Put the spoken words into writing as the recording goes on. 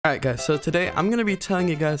Alright guys, so today I'm going to be telling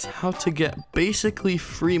you guys how to get basically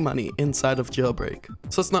free money inside of Jailbreak.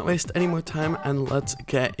 So let's not waste any more time and let's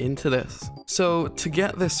get into this. So to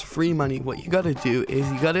get this free money, what you gotta do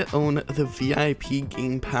is you gotta own the VIP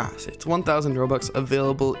Game Pass. It's 1,000 Robux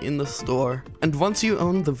available in the store. And once you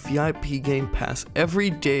own the VIP Game Pass, every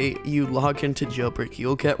day you log into Jailbreak,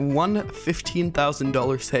 you'll get one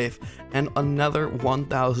 $15,000 safe and another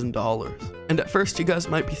 $1,000. And at first you guys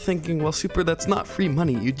might be thinking, well super, that's not free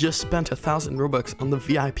money, you just spent 1,000 Robux on the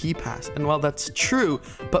VIP pass. And while that's true,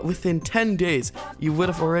 but within 10 days, you would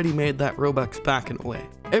have already made that Robux back in a way.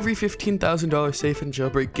 Every $15,000 safe in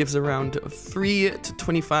Jailbreak gives around $3,000 to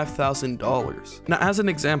 $25,000. Now as an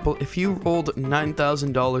example, if you rolled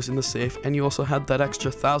 $9,000 in the safe and you also had that extra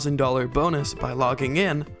 $1,000 bonus by logging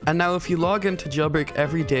in, and now if you log into Jailbreak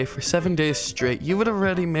every day for 7 days straight, you would have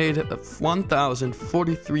already made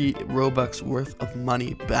 1,043 Robux worth of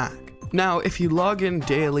money back. Now, if you log in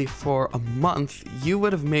daily for a month, you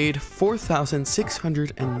would have made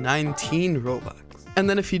 4,619 Robux. And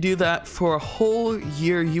then if you do that for a whole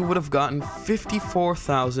year, you would have gotten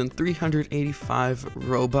 54,385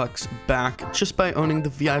 Robux back just by owning the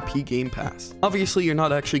VIP Game Pass. Obviously, you're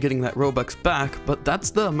not actually getting that Robux back, but that's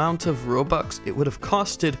the amount of Robux it would have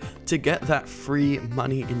costed to get that free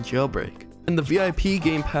money in Jailbreak. And the VIP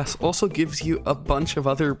Game Pass also gives you a bunch of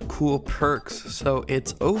other cool perks, so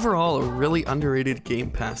it's overall a really underrated Game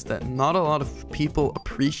Pass that not a lot of people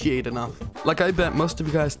appreciate enough. Like, I bet most of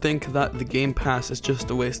you guys think that the Game Pass is just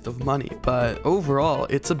a waste of money, but overall,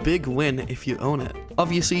 it's a big win if you own it.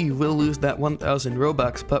 Obviously, you will lose that 1,000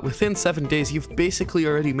 Robux, but within 7 days, you've basically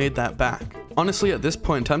already made that back. Honestly, at this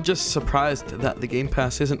point, I'm just surprised that the Game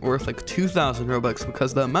Pass isn't worth like 2,000 Robux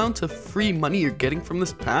because the amount of free money you're getting from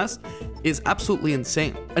this pass is absolutely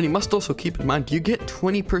insane. And you must also keep in mind, you get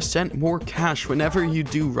 20% more cash whenever you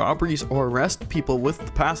do robberies or arrest people with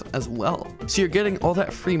the pass as well. So you're getting all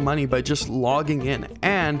that free money by just logging in,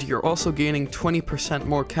 and you're also gaining 20%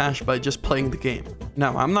 more cash by just playing the game.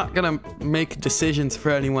 Now, I'm not gonna make decisions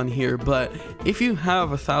for anyone here, but if you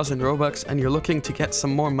have 1,000 Robux and you're looking to get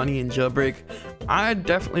some more money in Jailbreak, I'd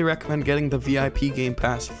definitely recommend getting the VIP Game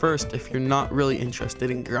Pass first if you're not really interested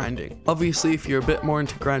in grinding. Obviously, if you're a bit more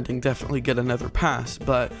into grinding, definitely get another pass,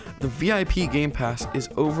 but the VIP Game Pass is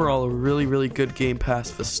overall a really good Game Pass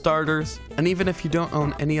for starters. And even if you don't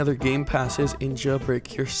own any other Game Passes in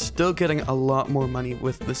Jailbreak, you're still getting a lot more money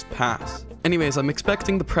with this pass. Anyways, I'm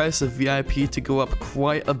expecting the price of VIP to go up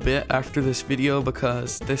quite a bit after this video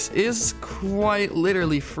because this is quite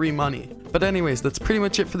literally free money. But anyways, that's pretty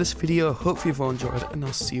much it for this video. Hope you've all enjoyed, and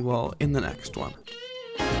I'll see you all in the next one.